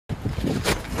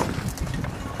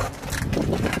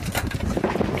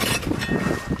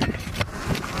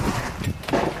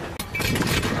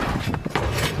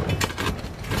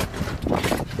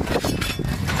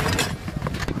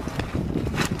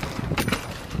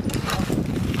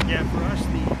Yeah, for us,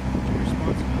 the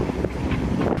responsibility.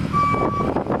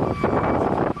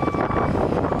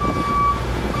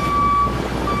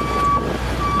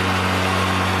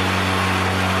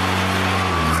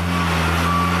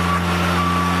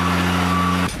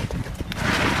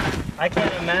 I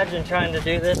can't imagine trying to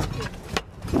do this.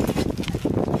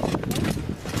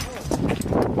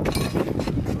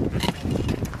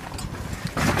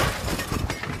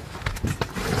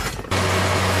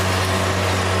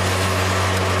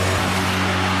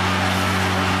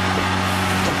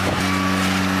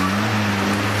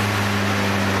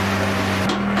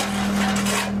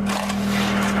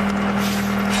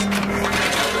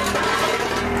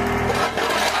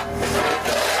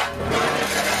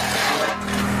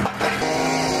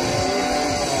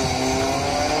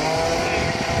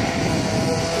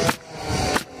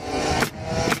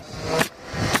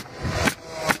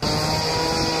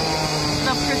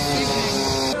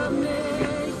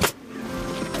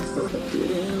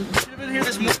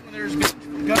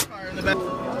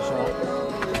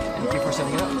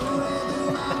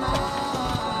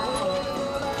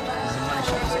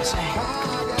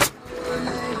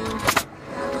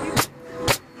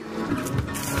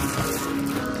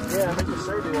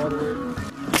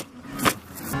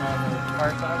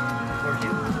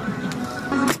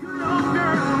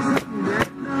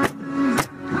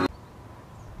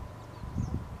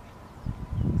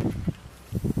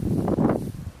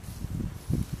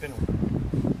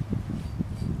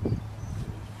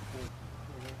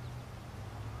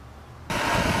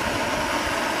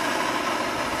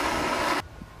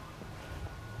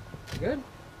 Good.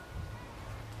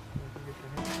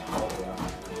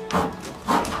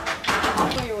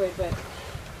 Wait, but.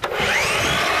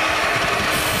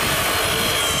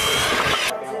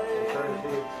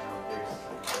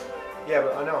 Yeah,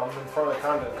 but I know, I'm in front of the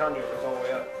conduit. The conduit goes all the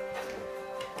way up.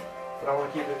 But I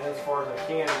want to keep it as far as I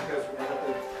can because we're going to have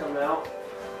to come out.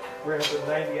 We're going to have to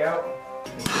 90 out.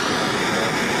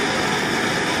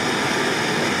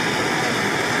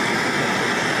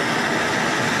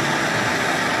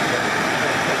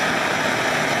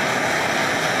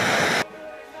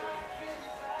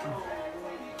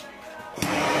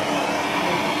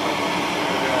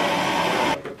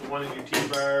 One in your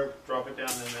T-bar, drop it down,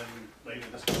 and then later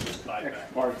this one just slide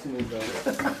back. Parts in the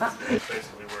That's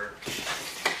basically where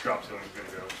drop ceiling is going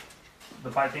to go.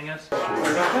 The piping is? You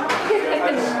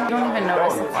don't even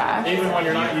notice the flash. Even when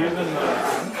you're not using the...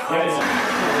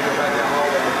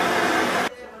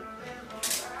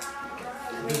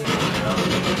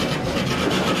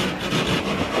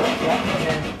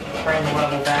 Bring the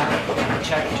level down.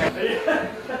 Check.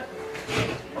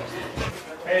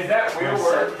 Hey, is that wheel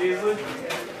work, Diesel?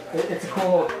 It's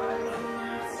cool.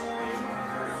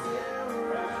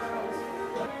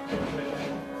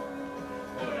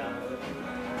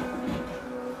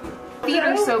 Feet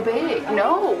are so big.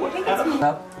 No.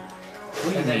 Up.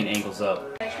 What do you mean angles up?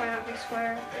 I try not to be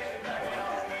square.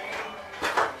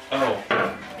 Oh.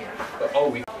 Oh,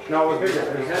 we... No, it was bigger.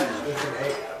 It was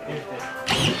 8.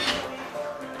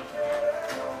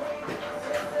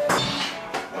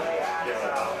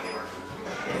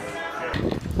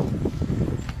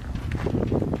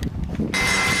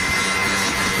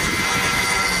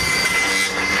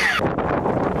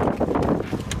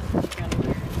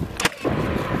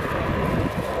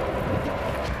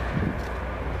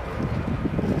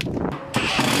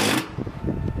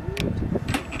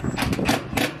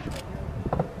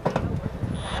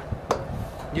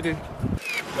 You do.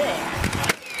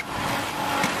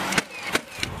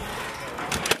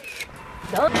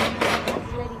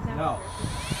 No.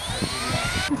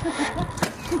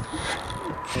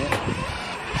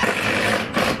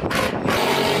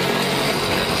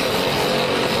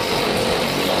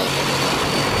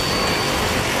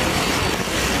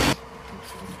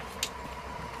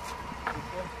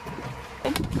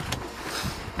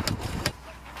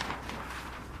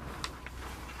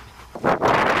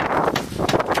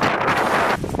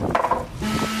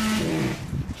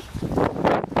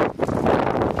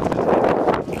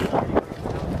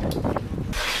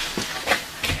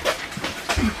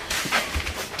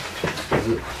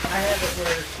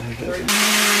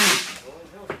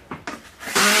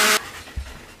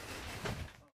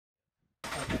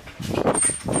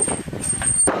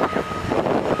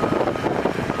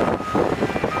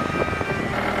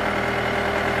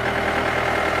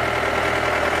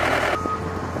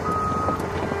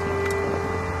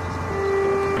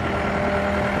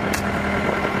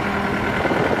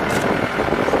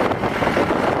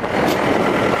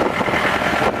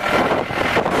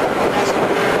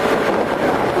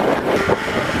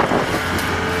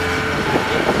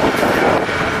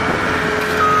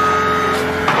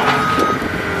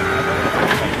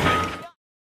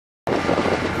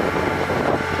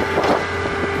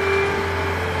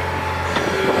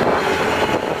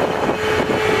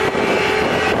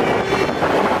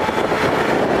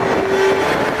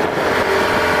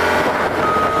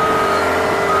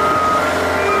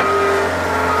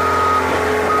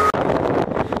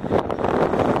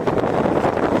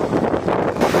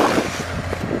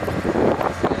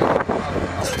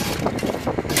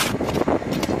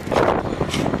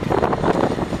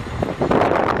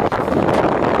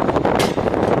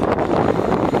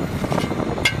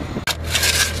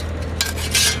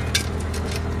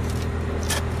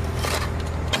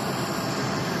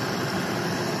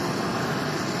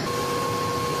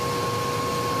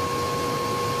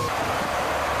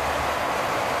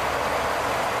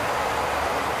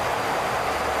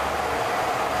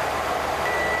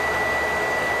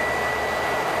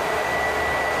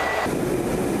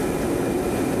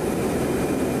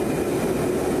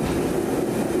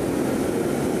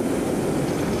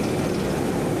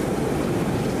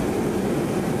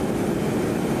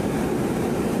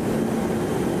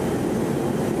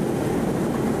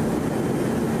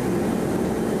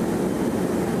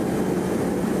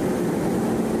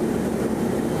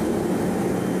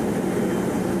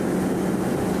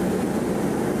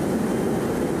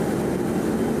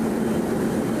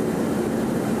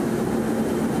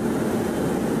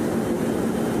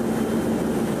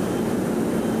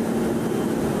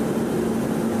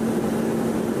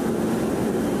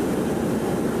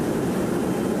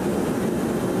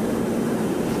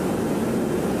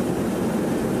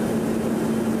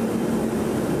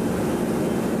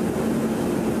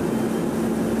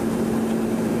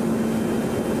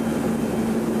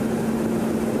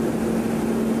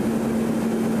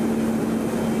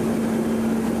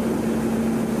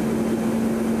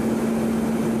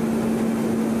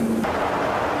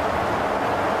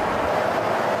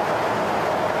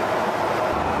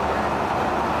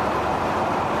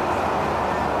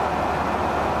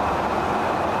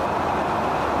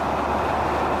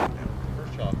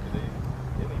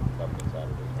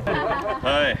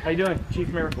 How you doing? Chief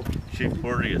Miracle. Chief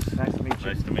Porteous. Nice to meet you.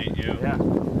 Nice to meet you. Yeah.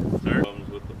 Sir,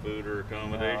 problems with the food or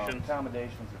accommodations?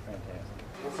 Accommodations are fantastic.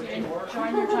 So you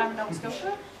enjoying your time in Nova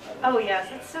Scotia? Oh yes,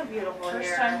 it's so beautiful here.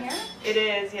 First time here? It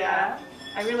is, yeah.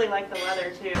 I really like the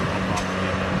weather too.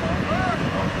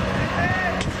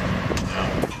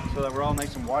 So that we're all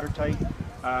nice and watertight.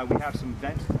 We have some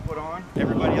vents to put on.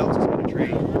 Everybody else is going to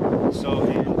trade. So,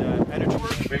 and editor.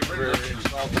 Favorite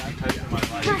installed that type in my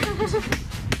life.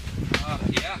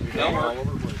 Yeah, they'll work. All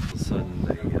over the place. All of a sudden,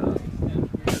 they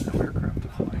had no aircraft to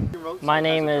fly. My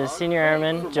name is Senior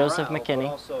Airman Joseph McKinney.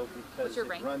 What's your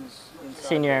rank?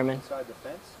 Senior Airman.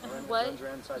 What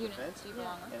unit do you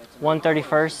belong with?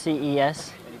 131st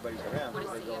CES. What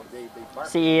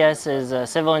is CES? CES is a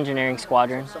Civil Engineering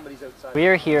Squadron. We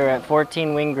are here at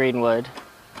 14 Wing Greenwood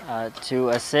to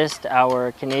assist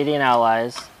our Canadian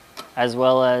allies, as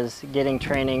well as getting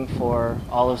training for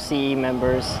all of CE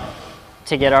members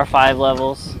to get our 5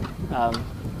 levels.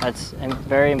 That's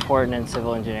very important in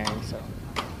civil engineering. So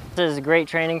this is great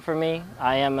training for me.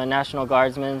 I am a National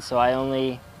Guardsman, so I'm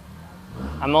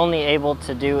only able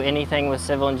to do anything with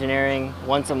civil engineering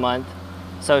once a month.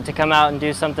 So to come out and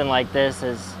do something like this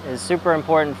is super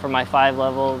important for my 5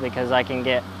 level, because I can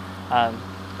get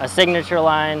a signature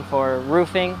line for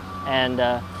roofing and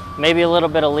maybe a little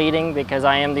bit of leading, because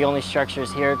I am the only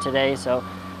structures here today. So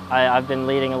I've been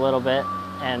leading a little bit,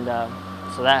 and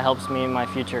so that helps me in my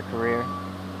future career.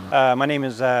 My name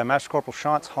is Master Corporal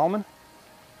Shantz Hallman.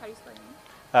 How do you spell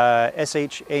your name?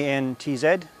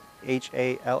 S-H-A-N-T-Z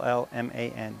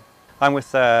H-A-L-L-M-A-N. I'm with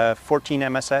 14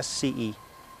 MSS CE.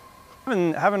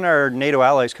 Having our NATO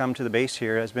allies come to the base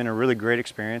here has been a really great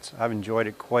experience. I've enjoyed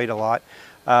it quite a lot.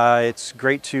 It's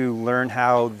great to learn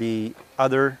how the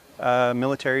other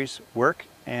militaries work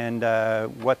and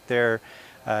what their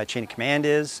chain of command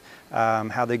is,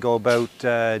 how they go about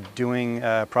doing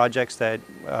projects that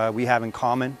we have in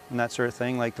common and that sort of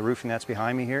thing, like the roofing that's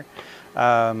behind me here.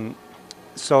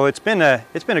 So it's been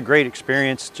a great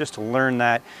experience just to learn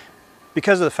that,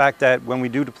 because of the fact that when we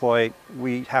do deploy,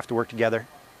 we have to work together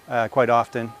quite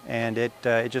often, and it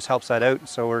just helps that out,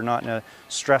 so we're not in a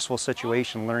stressful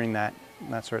situation learning that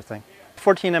sort of thing.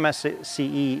 14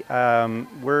 MSCE,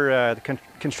 we're the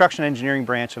construction engineering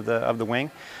branch of the wing.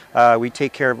 We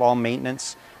take care of all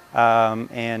maintenance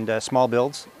and small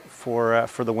builds for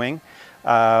the wing,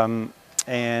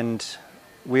 and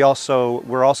we're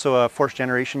also a fourth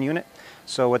generation unit.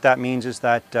 So what that means is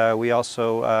that we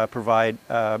also provide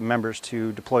members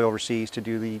to deploy overseas to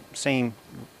do the same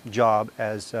job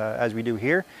as we do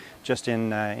here, just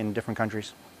in different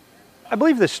countries. I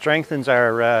believe this strengthens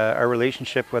our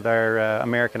relationship with our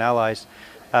American allies,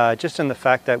 just in the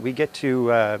fact that we get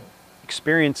to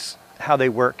experience how they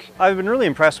work. I've been really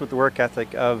impressed with the work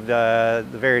ethic of the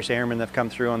various airmen that have come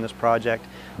through on this project.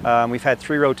 We've had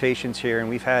 3 rotations here, and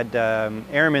we've had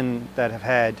airmen that have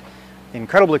had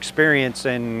incredible experience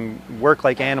and work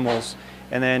like animals,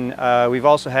 and then we've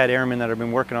also had airmen that have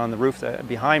been working on the roof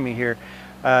behind me here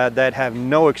that have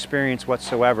no experience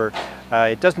whatsoever.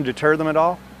 It doesn't deter them at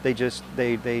all. They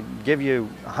give you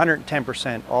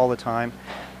 110% all the time,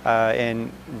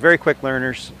 and very quick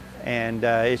learners, and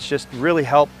it's just really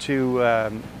helped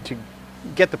to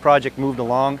get the project moved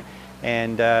along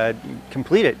and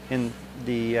complete it in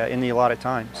the allotted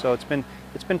time. So it's been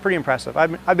pretty impressive.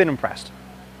 I've been impressed.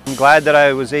 I'm glad that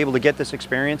I was able to get this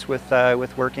experience with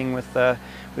working with the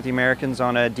Americans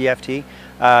on a DFT.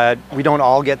 We don't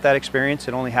all get that experience.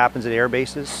 It only happens at air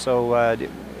bases. So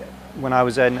when I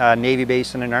was at a Navy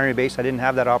base and an Army base, I didn't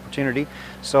have that opportunity.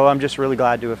 So I'm just really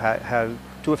glad to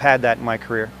have had that in my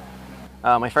career.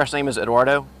 My first name is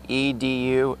Eduardo,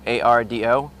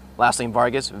 E-D-U-A-R-D-O. Last name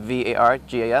Vargas,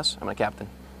 V-A-R-G-A-S. I'm a captain.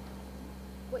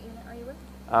 What unit are you with?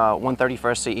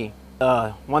 131st CE.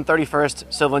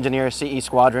 131st Civil Engineer CE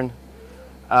Squadron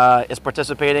is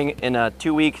participating in a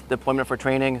 2-week deployment for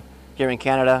training here in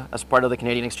Canada as part of the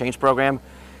Canadian Exchange Program.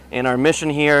 And our mission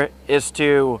here is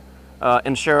to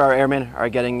ensure our airmen are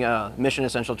getting mission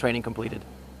essential training completed.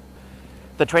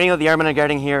 The training that the airmen are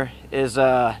getting here is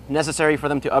necessary for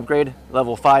them to upgrade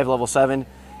level 5, level 7,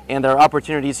 and there are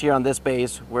opportunities here on this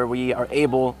base where we are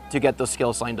able to get those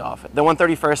skills signed off. The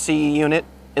 131st CE unit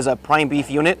is a prime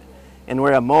beef unit, and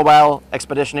we're a mobile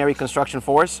expeditionary construction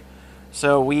force.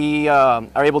 So we are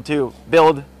able to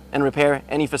build and repair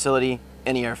any facility,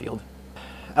 any airfield.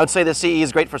 I would say the CE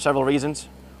is great for several reasons.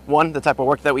 One, the type of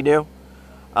work that we do,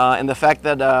 and the fact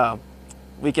that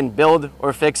we can build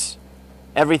or fix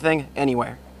everything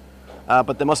anywhere.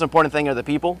 But the most important thing are the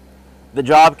people. The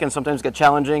job can sometimes get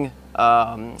challenging,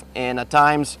 and at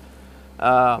times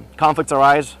conflicts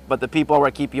arise, but the people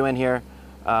that keep you in here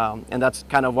And that's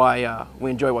kind of why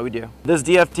we enjoy what we do. This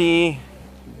DFT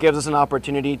gives us an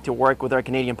opportunity to work with our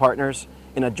Canadian partners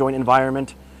in a joint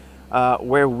environment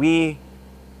where we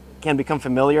can become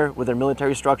familiar with their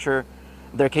military structure,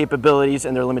 their capabilities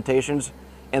and their limitations,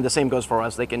 and the same goes for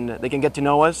us. They can get to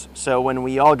know us, so when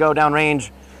we all go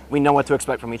downrange, we know what to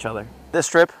expect from each other. This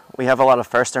trip, we have a lot of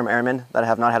first-term airmen that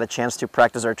have not had a chance to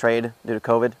practice their trade due to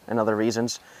COVID and other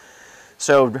reasons.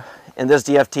 So in this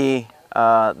DFT,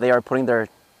 they are putting their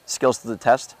skills to the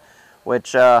test,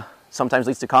 which sometimes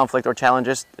leads to conflict or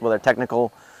challenges, whether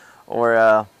technical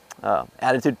or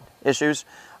attitude issues.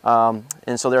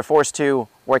 And so they're forced to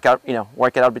work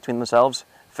it out between themselves,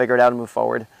 figure it out and move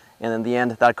forward. And in the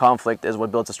end, that conflict is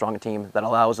what builds a strong team that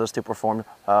allows us to perform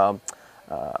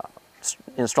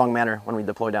in a strong manner when we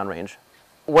deploy downrange.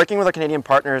 Working with our Canadian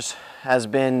partners has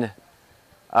been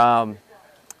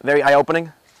very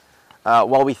eye-opening.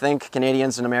 While we think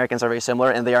Canadians and Americans are very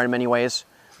similar, and they are in many ways,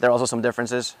 there are also some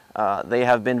differences. They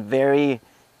have been very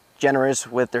generous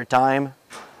with their time,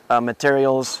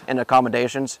 materials, and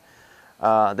accommodations.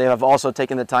 They have also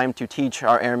taken the time to teach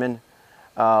our airmen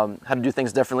how to do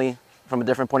things differently from a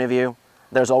different point of view.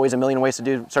 There's always a million ways to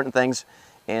do certain things,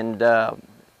 and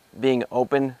being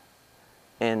open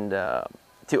and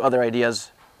to other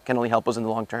ideas can only help us in the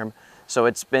long term. So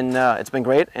it's been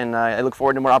great, and I look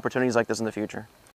forward to more opportunities like this in the future.